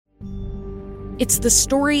It's the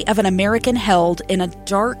story of an American held in a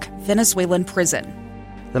dark Venezuelan prison.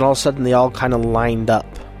 Then all of a sudden they all kind of lined up.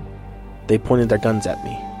 They pointed their guns at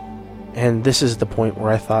me. And this is the point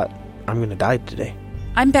where I thought, I'm going to die today.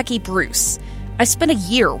 I'm Becky Bruce. I spent a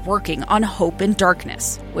year working on Hope in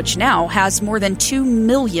Darkness, which now has more than 2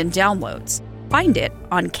 million downloads. Find it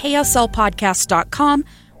on kslpodcast.com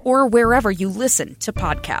or wherever you listen to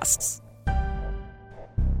podcasts.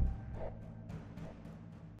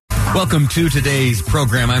 Welcome to today's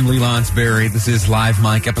program. I'm Lee Lonsberry. This is Live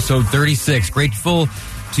Mike, episode 36. Grateful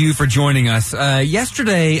to you for joining us.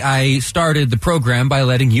 Yesterday, I started the program by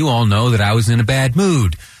letting you all know that I was in a bad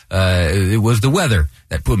mood. It was the weather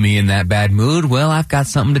that put me in that bad mood. Well, I've got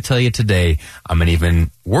something to tell you today. I'm in an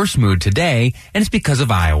even worse mood today, and it's because of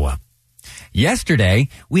Iowa. Yesterday,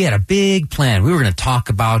 we had a big plan. We were going to talk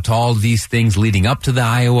about all these things leading up to the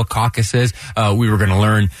Iowa caucuses. We were going to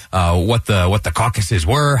learn what the caucuses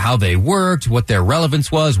were, how they worked, what their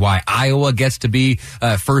relevance was, why Iowa gets to be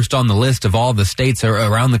first on the list of all the states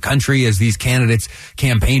around the country as these candidates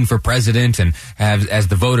campaign for president and as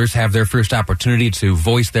the voters have their first opportunity to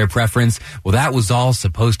voice their preference. Well, that was all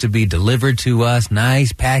supposed to be delivered to us,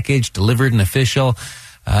 nice package, delivered and official,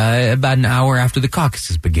 about an hour after the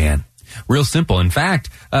caucuses began. Real simple. In fact,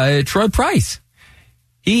 Troy Price,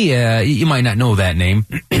 you might not know that name,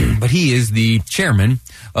 but he is the chairman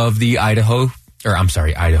of the Idaho. So I'm so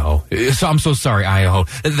sorry, Idaho.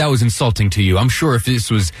 That was insulting to you. I'm sure if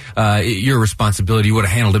this was your responsibility, you would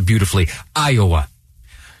have handled it beautifully. Iowa.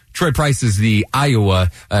 Troy Price is the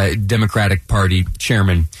Iowa Democratic Party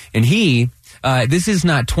chairman, and he... this is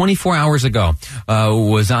not 24 hours ago,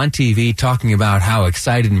 was on TV talking about how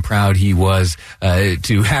excited and proud he was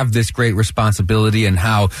to have this great responsibility and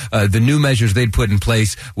how the new measures they'd put in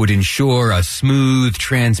place would ensure a smooth,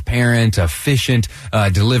 transparent, efficient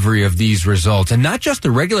delivery of these results. And not just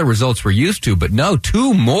the regular results we're used to, but no,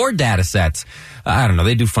 2 more data sets. I don't know,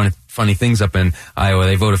 they do funny things up in Iowa.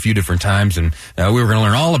 They vote a few different times, and we were going to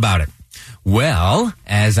learn all about it. Well,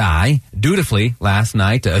 as I dutifully last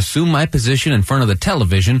night assumed my position in front of the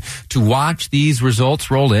television to watch these results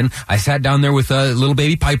roll in, I sat down there with little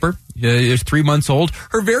baby Piper, is 3 months old,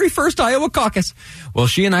 her very first Iowa caucus. Well,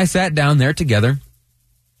 she and I sat down there together,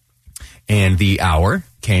 and the hour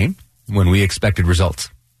came when we expected results.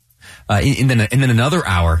 And then another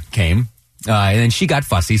hour came, and then she got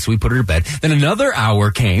fussy, so we put her to bed. Then another hour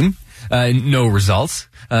came. No results.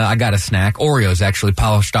 I got a snack. Oreos, actually,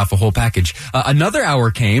 polished off a whole package. Another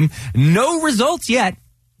hour came. No results yet.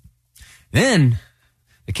 Then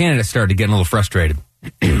the candidates started getting a little frustrated.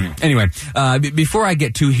 Anyway, before I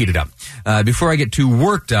get too heated up, before I get too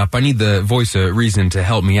worked up, I need the voice of reason to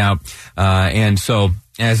help me out. And so,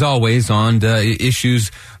 as always, on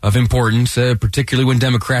issues of importance, particularly when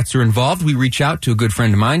Democrats are involved, we reach out to a good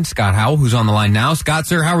friend of mine, Scott Howell, who's on the line now. Scott,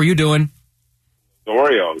 sir, how are you doing?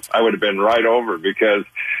 Oreos, I would have been right over because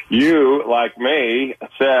you, like me,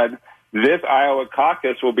 said this Iowa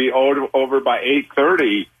caucus will be over by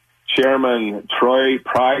 8:30. Chairman Troy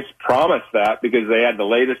Price promised that because they had the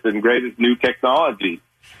latest and greatest new technology.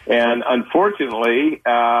 And unfortunately,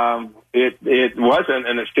 it wasn't,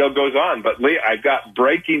 and it still goes on. But, Lee, I've got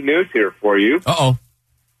breaking news here for you. Uh-oh.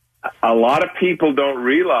 A lot of people don't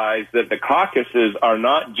realize that the caucuses are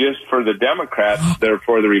not just for the Democrats, they're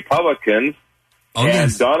for the Republicans. Oh, and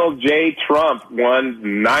yes. Donald J. Trump won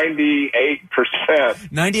 98%.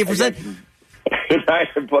 98%?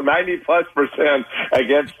 90+%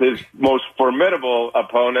 against his most formidable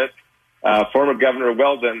opponent, former Governor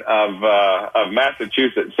Weldon of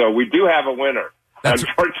Massachusetts. So we do have a winner.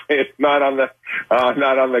 Unfortunately, it's not on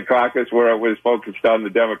the caucus where it was focused on the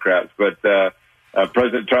Democrats, but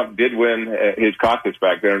President Trump did win his caucus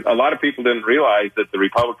back there. A lot of people didn't realize that the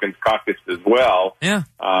Republicans caucused as well. Yeah.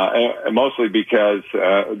 Mostly because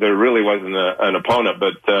there really wasn't an opponent.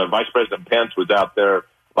 But Vice President Pence was out there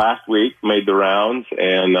last week, made the rounds,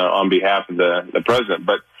 and on behalf of the president.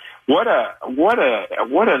 But what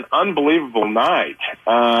an unbelievable night.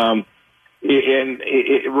 Right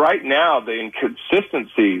now, the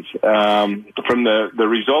inconsistencies from the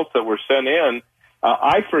results that were sent in.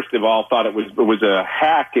 I first of all thought it was a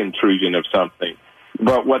hack intrusion of something,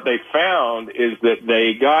 but what they found is that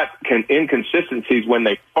they got inconsistencies when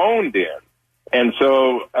they phoned in, and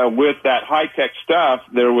so with that high tech stuff,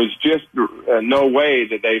 there was just no way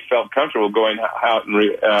that they felt comfortable going out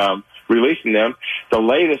and releasing them. The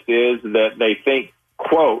latest is that they think,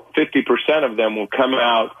 quote, 50% of them will come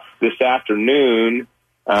out this afternoon.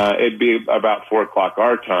 It'd be about 4:00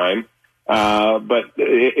 our time. But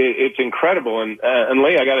it's incredible. And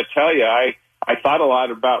Lee, I got to tell you, I thought a lot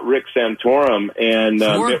about Rick Santorum and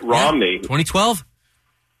Mitt Romney. 2012?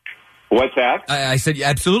 What's that? I said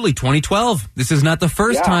absolutely 2012. This is not the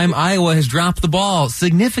first time Iowa has dropped the ball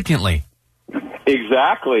significantly.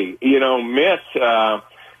 Exactly. Mitt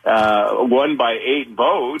won by 8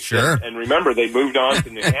 votes. Sure. And remember, they moved on to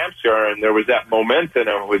New Hampshire, and there was that momentum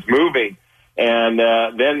and it was moving. And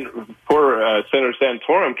then poor Senator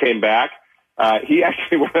Santorum came back. He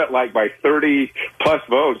actually went by 30-plus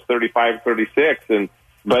votes, 35, 36,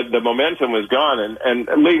 but the momentum was gone.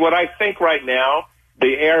 And Lee, what I think right now,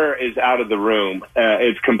 the air is out of the room.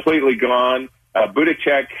 It's completely gone.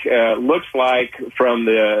 Buttigieg looks like, from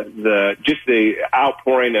the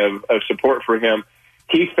outpouring of support for him,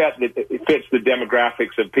 he fits the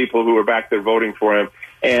demographics of people who are back there voting for him.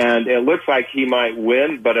 And it looks like he might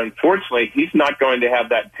win, but unfortunately, he's not going to have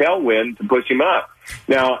that tailwind to push him up.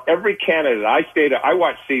 Now, every candidate, I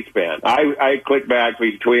watch C-SPAN. I click back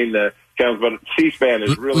between the channels, but C-SPAN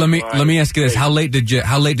is really. Let me ask you this: How late did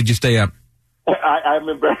you stay up? I'm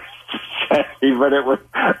embarrassed to say, but it was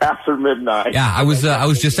after midnight. Yeah, I was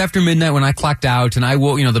just after midnight when I clocked out, and I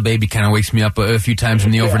woke. The baby kind of wakes me up a few times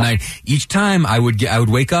in the overnight. Each time I would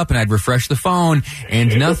wake up and I'd refresh the phone,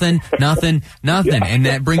 and nothing, and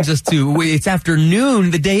that brings us to it's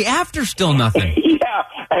afternoon, the day after, still nothing.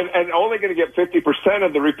 And only going to get 50%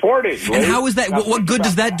 of the reporting. And how is that? What good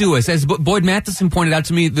does that do us? As Boyd Matheson pointed out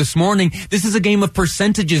to me this morning, this is a game of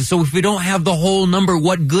percentages. So if we don't have the whole number,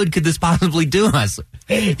 what good could this possibly do us?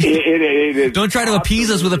 It is. Don't try to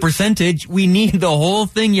appease us with a percentage. We need the whole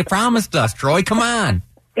thing you promised us, Troy. Come on.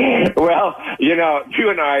 Well, you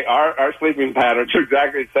and I, our sleeping patterns are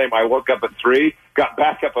exactly the same. I woke up at 3, got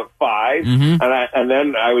back up at 5, and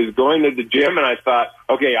then I was going to the gym, and I thought,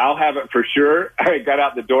 okay, I'll have it for sure. I got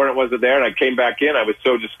out the door, and it wasn't there, and I came back in. I was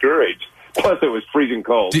so discouraged. Plus, it was freezing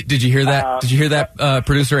cold. Did you hear that? Did you hear that,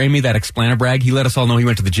 producer Amy, that explainer brag? He let us all know he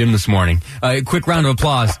went to the gym this morning. Quick round of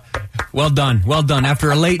applause. Well done. Well done.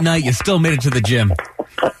 After a late night, you still made it to the gym.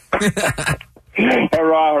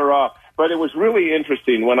 Hurrah, hurrah. But it was really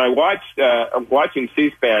interesting. When I watching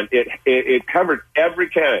C-SPAN, it covered every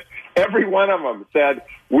candidate. Every one of them said,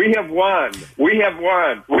 we have won. We have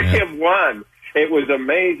won. We have won. It was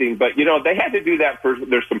amazing. But, they had to do that for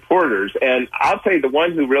their supporters. And I'll tell you, the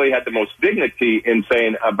one who really had the most dignity in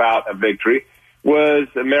saying about a victory was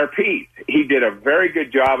Mayor Pete. He did a very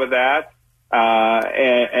good job of that.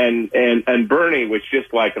 And Bernie was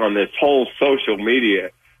just on this whole social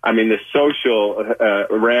media. I mean, the social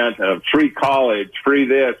rant of free college, free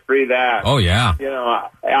this, free that. Oh, yeah.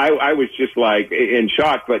 I was just in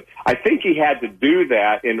shock. But I think he had to do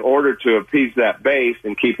that in order to appease that base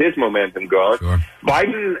and keep his momentum going. Sure.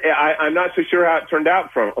 Biden, I'm not so sure how it turned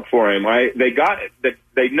out for him.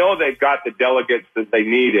 They know they've got the delegates that they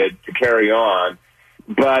needed to carry on.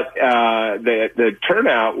 But the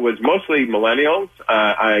turnout was mostly millennials,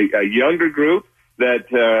 a younger group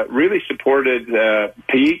that really supported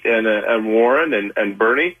Pete and Warren and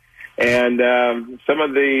Bernie. And some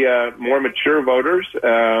of the more mature voters,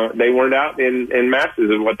 they weren't out in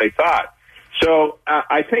masses of what they thought. So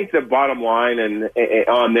I think the bottom line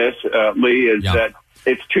on this, Lee, is that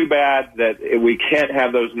it's too bad that we can't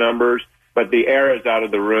have those numbers. But the air is out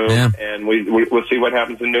of the room, and we'll see what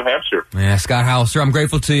happens in New Hampshire. Yeah, Scott Howell, sir, I'm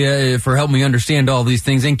grateful to you for helping me understand all these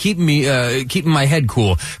things and keeping my head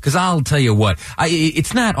cool. Because I'll tell you what,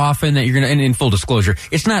 it's not often that you're gonna, and in full disclosure,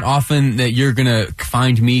 it's not often that you're gonna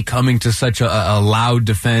find me coming to such a loud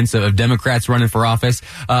defense of Democrats running for office.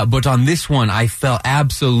 But on this one, I felt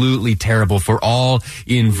absolutely terrible for all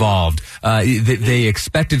involved. They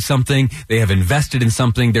expected something, they have invested in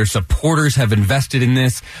something, their supporters have invested in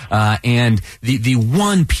this, and the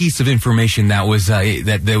one piece of information that was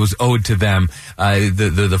that was owed to them,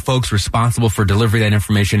 the folks responsible for delivering that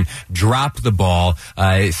information dropped the ball,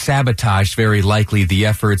 sabotaged very likely the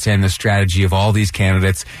efforts and the strategy of all these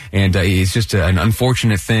candidates, and it's just an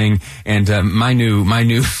unfortunate thing. And my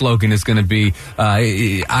new slogan is going to be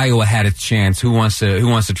Iowa had its chance. Who wants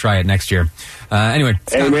to try it next year? Anyway,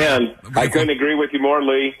 Scott, amen. I couldn't agree with you more,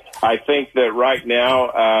 Lee. I think that right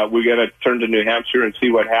now we got to turn to New Hampshire and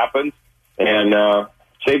see what happens. And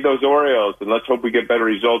save those Orioles, and let's hope we get better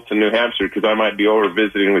results in New Hampshire, because I might be over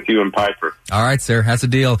visiting with you and Piper. All right, sir. That's a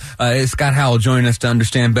deal. Scott Howell joining us to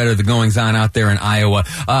understand better the goings-on out there in Iowa.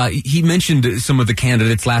 He mentioned some of the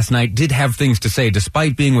candidates last night did have things to say.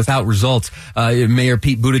 Despite being without results, Mayor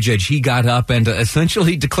Pete Buttigieg, he got up and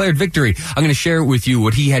essentially declared victory. I'm going to share with you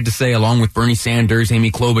what he had to say, along with Bernie Sanders, Amy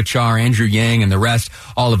Klobuchar, Andrew Yang, and the rest.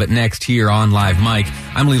 All of it next here on Live Mike.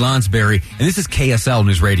 I'm Lee Lonsberry, and this is KSL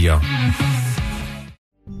News Radio.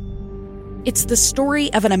 It's the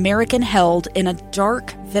story of an American held in a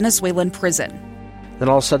dark Venezuelan prison. Then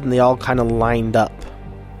all of a sudden, they all kind of lined up.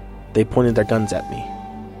 They pointed their guns at me.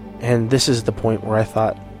 And this is the point where I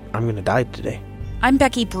thought, I'm going to die today. I'm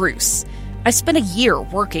Becky Bruce. I spent a year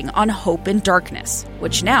working on Hope in Darkness,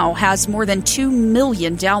 which now has more than 2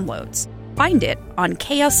 million downloads. Find it on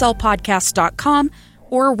kslpodcast.com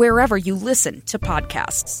or wherever you listen to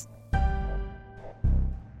podcasts.